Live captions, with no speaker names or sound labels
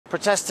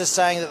protesters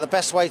saying that the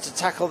best way to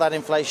tackle that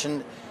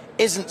inflation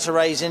isn't to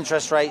raise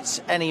interest rates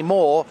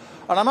anymore.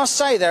 And I must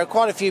say there are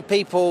quite a few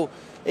people,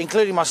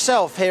 including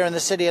myself here in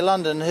the City of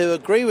London, who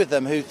agree with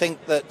them, who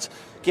think that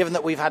given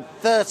that we've had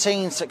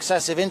 13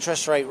 successive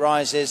interest rate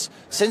rises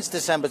since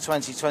December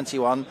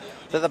 2021,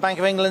 that the Bank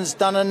of England's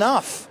done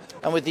enough.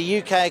 And with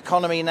the UK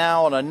economy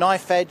now on a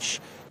knife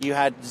edge, you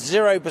had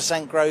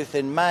 0% growth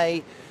in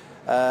May,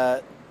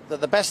 that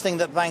the best thing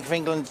that the Bank of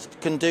England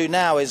can do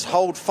now is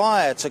hold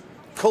fire, to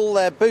cool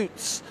their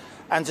boots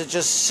and to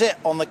just sit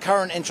on the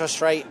current interest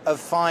rate of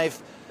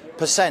 5%.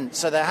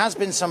 So there has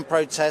been some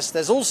protest.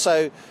 There's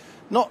also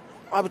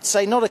I would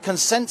say not a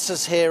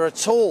consensus here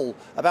at all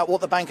about what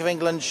the Bank of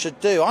England should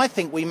do. I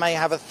think we may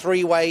have a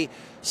three-way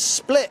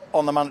split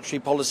on the Monetary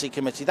Policy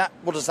Committee.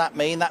 What does that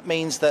mean? That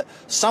means that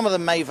some of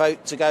them may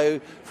vote to go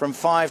from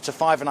 5 to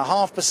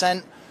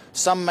 5.5%,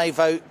 some may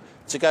vote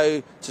to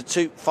go to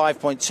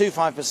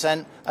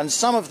 5.25%, and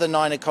some of the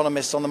 9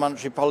 economists on the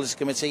Monetary Policy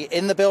Committee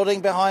in the building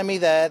behind me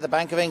there, the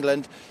Bank of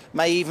England,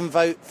 may even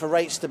vote for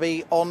rates to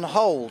be on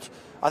hold.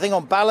 I think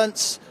on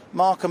balance,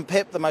 Mark and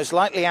Pip, the most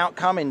likely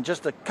outcome in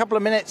just a couple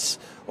of minutes,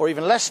 or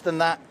even less than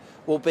that,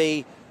 will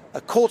be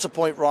a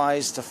quarter-point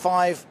rise to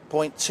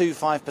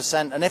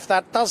 5.25%. And if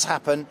that does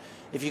happen,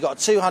 if you've got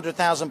a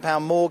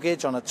 £200,000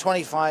 mortgage on a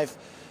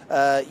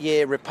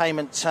 25-year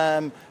repayment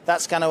term,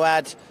 that's going to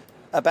add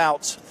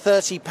about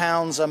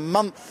 £30 a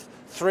month,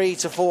 £300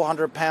 to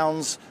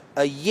 £400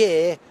 a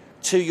year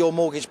to your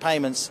mortgage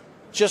payments,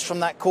 just from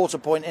that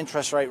quarter-point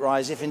interest rate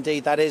rise, if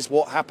indeed that is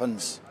what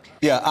happens.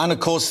 Yeah, and of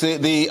course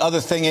the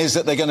other thing is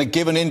that they're going to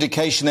give an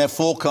indication, their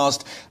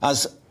forecast,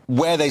 as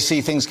where they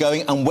see things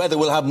going and whether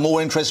we'll have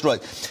more interest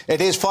rates.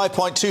 It is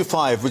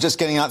 5.25. We're just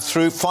getting that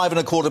through.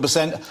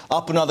 5.25%,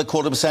 up another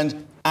quarter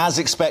percent, as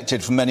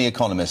expected from many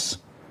economists.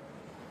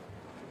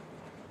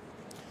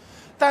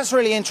 That's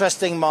really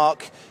interesting,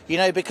 Mark,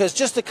 because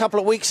just a couple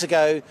of weeks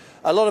ago,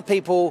 a lot of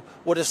people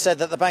would have said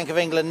that the Bank of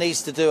England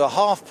needs to do a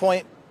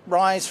half-point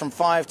rise from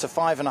 5 to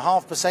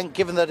 5.5%,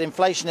 given that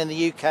inflation in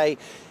the UK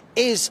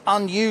is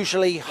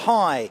unusually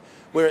high.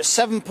 We're at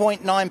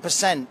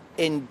 7.9%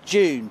 in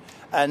June,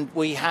 and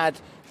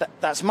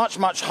that's much,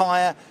 much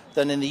higher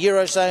than in the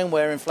Eurozone,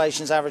 where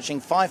inflation's averaging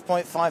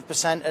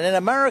 5.5%, and in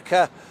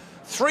America,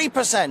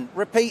 3%.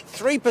 Repeat,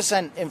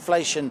 3%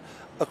 inflation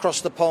across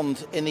the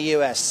pond in the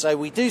US. So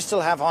we do still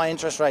have high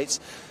interest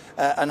rates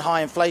and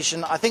high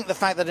inflation. I think the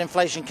fact that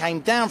inflation came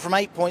down from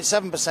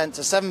 8.7%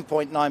 to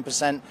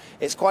 7.9%,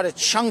 it's quite a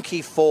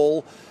chunky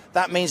fall.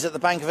 That means that the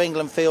Bank of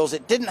England feels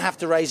it didn't have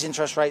to raise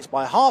interest rates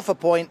by half a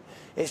point.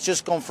 It's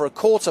just gone for a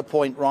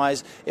quarter-point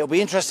rise. It'll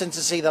be interesting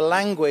to see the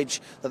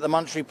language that the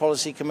Monetary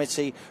Policy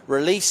Committee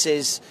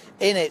releases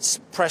in its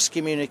press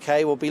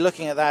communique. We'll be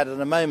looking at that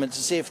in a moment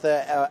to see if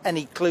there are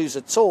any clues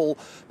at all.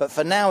 But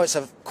for now, it's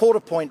a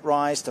quarter-point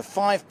rise to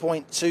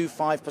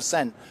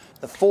 5.25%.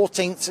 The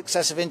 14th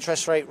successive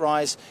interest rate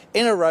rise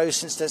in a row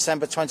since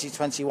December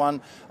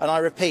 2021. And I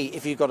repeat,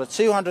 if you've got a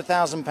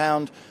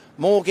 £200,000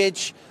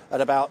 mortgage at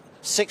about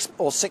 6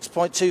 or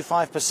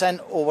 6.25%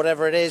 or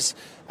whatever it is,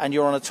 and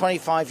you're on a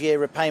 25-year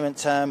repayment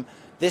term,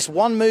 this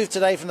one move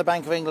today from the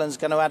Bank of England is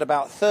going to add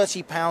about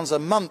 £30 a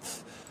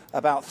month,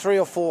 about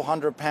 £300 or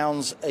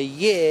 £400 a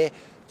year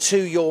to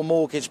your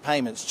mortgage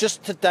payments.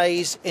 Just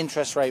today's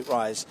interest rate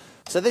rise.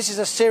 So this is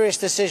a serious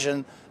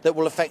decision that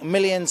will affect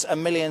millions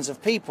and millions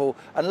of people.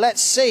 And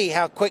let's see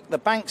how quick the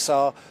banks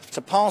are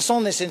to pass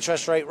on this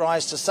interest rate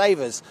rise to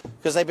savers,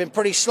 because they've been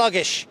pretty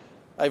sluggish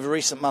over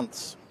recent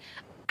months.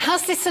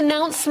 Has this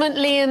announcement,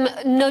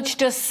 Liam,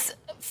 nudged us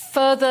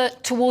further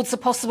towards a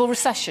possible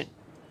recession?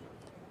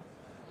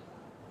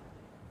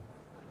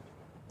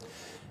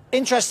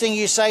 Interesting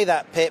you say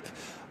that, Pip.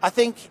 I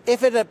think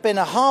if it had been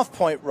a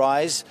half-point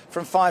rise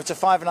from 5 to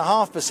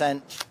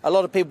 5.5%, a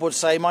lot of people would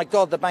say, my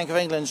God, the Bank of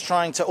England's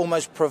trying to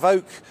almost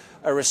provoke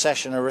a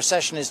recession. A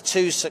recession is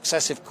 2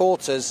 successive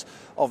quarters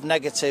of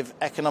negative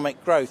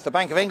economic growth. The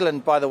Bank of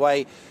England, by the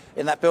way,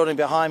 in that building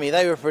behind me,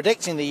 they were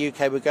predicting the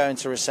UK would go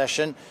into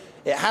recession.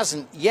 It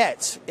hasn't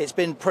yet. It's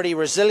been pretty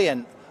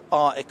resilient,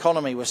 our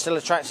economy. We're still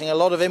attracting a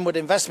lot of inward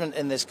investment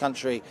in this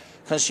country.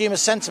 Consumer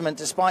sentiment,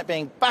 despite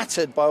being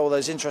battered by all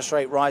those interest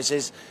rate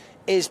rises,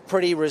 is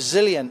pretty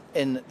resilient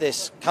in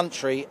this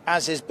country,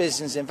 as is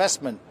business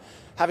investment.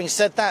 Having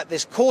said that,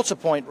 this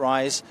quarter-point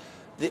rise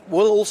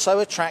will also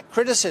attract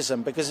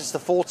criticism because it's the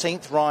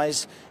 14th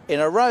rise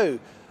in a row.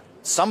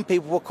 Some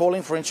people were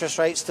calling for interest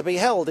rates to be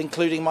held,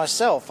 including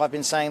myself. I've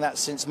been saying that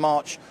since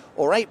March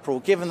or April,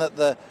 given that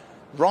the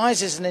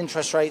rises in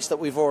interest rates that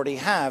we've already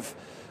have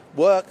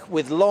work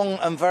with long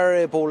and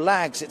variable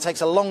lags. It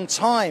takes a long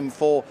time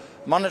for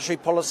monetary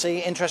policy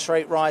interest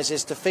rate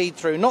rises to feed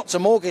through, not to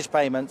mortgage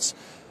payments,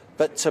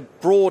 but to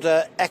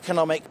broader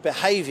economic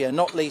behaviour,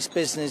 not least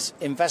business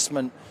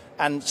investment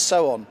and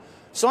so on.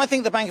 So I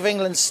think the Bank of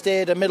England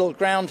steered a middle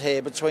ground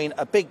here between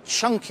a big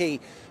chunky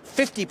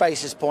 50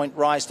 basis point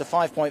rise to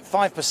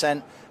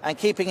 5.5% and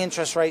keeping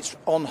interest rates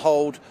on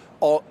hold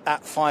or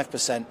at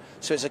 5%.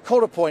 So it's a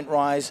quarter-point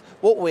rise,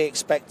 what we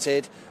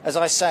expected. As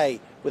I say,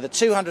 with a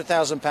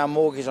 £200,000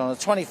 mortgage on a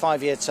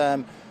 25-year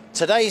term,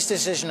 Today's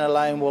decision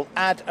alone will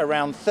add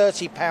around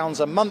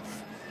 £30 a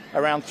month,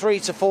 around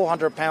 £300 to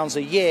 £400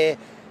 a year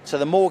to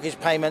the mortgage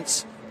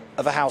payments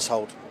of a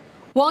household.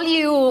 While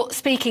you're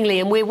speaking,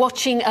 Liam, we're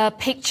watching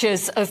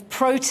pictures of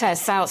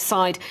protests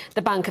outside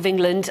the Bank of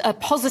England,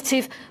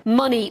 positive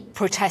money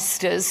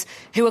protesters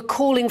who are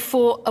calling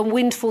for a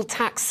windfall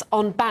tax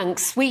on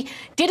banks. We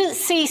didn't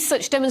see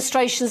such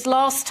demonstrations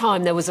last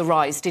time there was a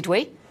rise, did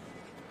we?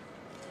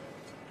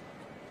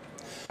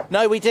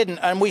 No, we didn't,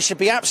 and we should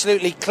be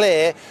absolutely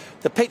clear.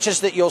 The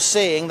pictures that you're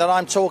seeing, that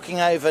I'm talking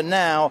over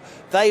now,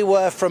 they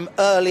were from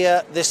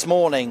earlier this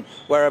morning,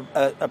 where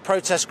a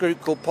protest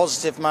group called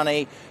Positive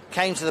Money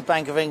came to the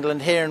Bank of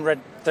England here in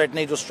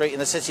Threadneedle Street in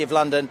the City of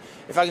London.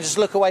 If I can just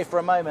look away for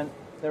a moment,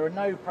 there are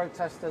no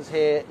protesters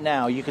here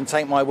now. You can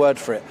take my word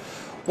for it.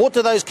 What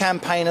do those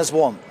campaigners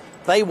want?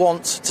 They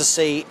want to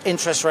see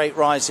interest rate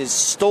rises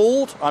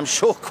stalled. I'm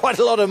sure quite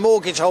a lot of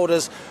mortgage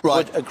holders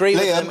would agree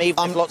with them,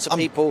 even if lots of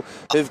people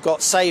who've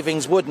got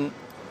savings wouldn't.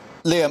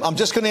 Liam, I'm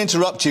just going to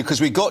interrupt you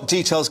because we got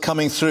details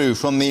coming through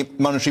from the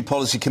Monetary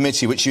Policy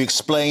Committee, which you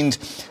explained,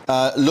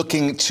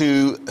 looking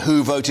to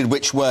who voted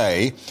which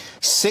way.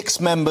 6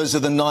 members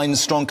of the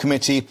 9-strong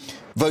committee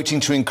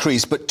voting to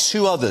increase, but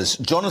 2 others,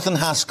 Jonathan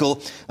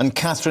Haskell and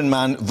Catherine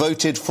Mann,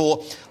 voted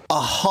for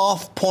a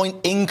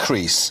half-point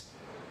increase.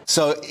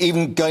 So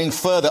even going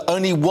further,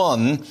 only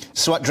one,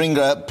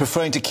 Swatrindra,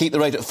 preferring to keep the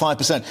rate at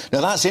 5%.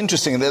 Now, that's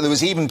interesting. There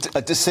was even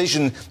a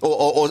decision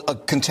or a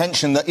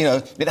contention that, you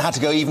know, it had to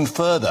go even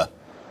further.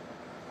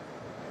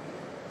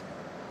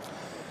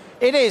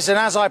 It is, and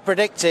as I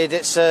predicted,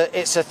 it's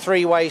a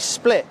three-way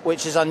split,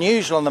 which is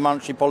unusual on the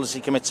Monetary Policy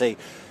Committee.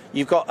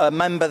 You've got a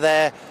member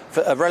there,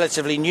 a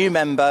relatively new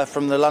member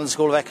from the London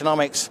School of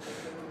Economics,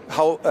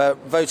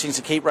 voting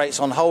to keep rates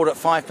on hold at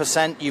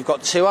 5%. You've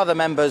got 2 other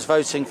members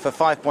voting for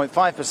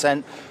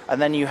 5.5%,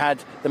 and then you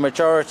had the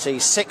majority,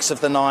 6 of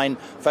the 9,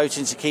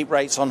 voting to keep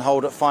rates on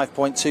hold at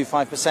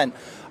 5.25%.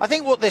 I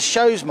think what this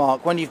shows,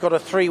 Mark, when you've got a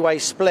three-way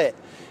split,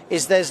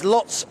 is there's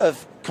lots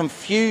of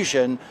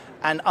confusion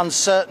and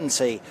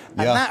uncertainty.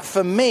 And that,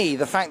 for me,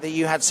 the fact that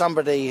you had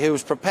somebody who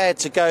was prepared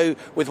to go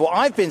with what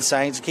I've been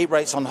saying to keep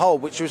rates on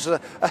hold, which was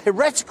a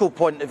heretical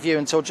point of view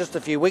until just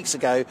a few weeks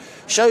ago,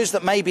 shows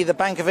that maybe the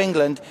Bank of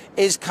England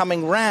is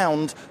coming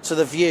round to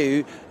the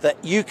view that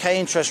UK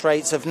interest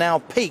rates have now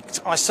peaked.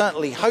 I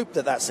certainly hope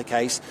that that's the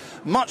case.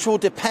 Much will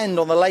depend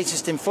on the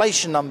latest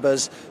inflation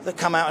numbers that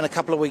come out in a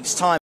couple of weeks'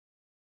 time.